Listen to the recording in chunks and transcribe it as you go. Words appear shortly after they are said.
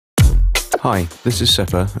Hi, this is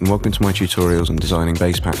Seppa and welcome to my tutorials on designing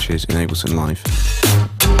bass patches in Ableton Live.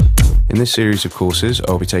 In this series of courses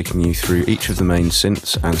I'll be taking you through each of the main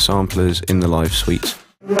synths and samplers in the Live suite,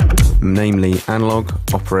 namely analog,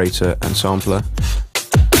 operator and sampler,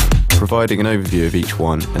 providing an overview of each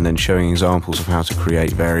one and then showing examples of how to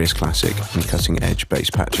create various classic and cutting-edge bass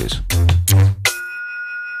patches.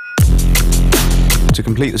 To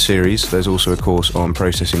complete the series, there's also a course on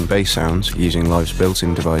processing bass sounds using Live's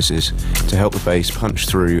built-in devices to help the bass punch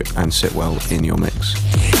through and sit well in your mix.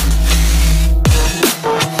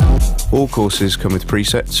 All courses come with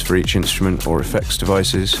presets for each instrument or effects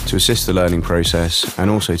devices to assist the learning process and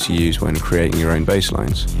also to use when creating your own bass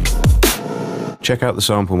lines. Check out the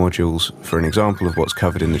sample modules for an example of what's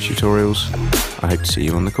covered in the tutorials. I hope to see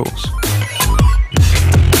you on the course.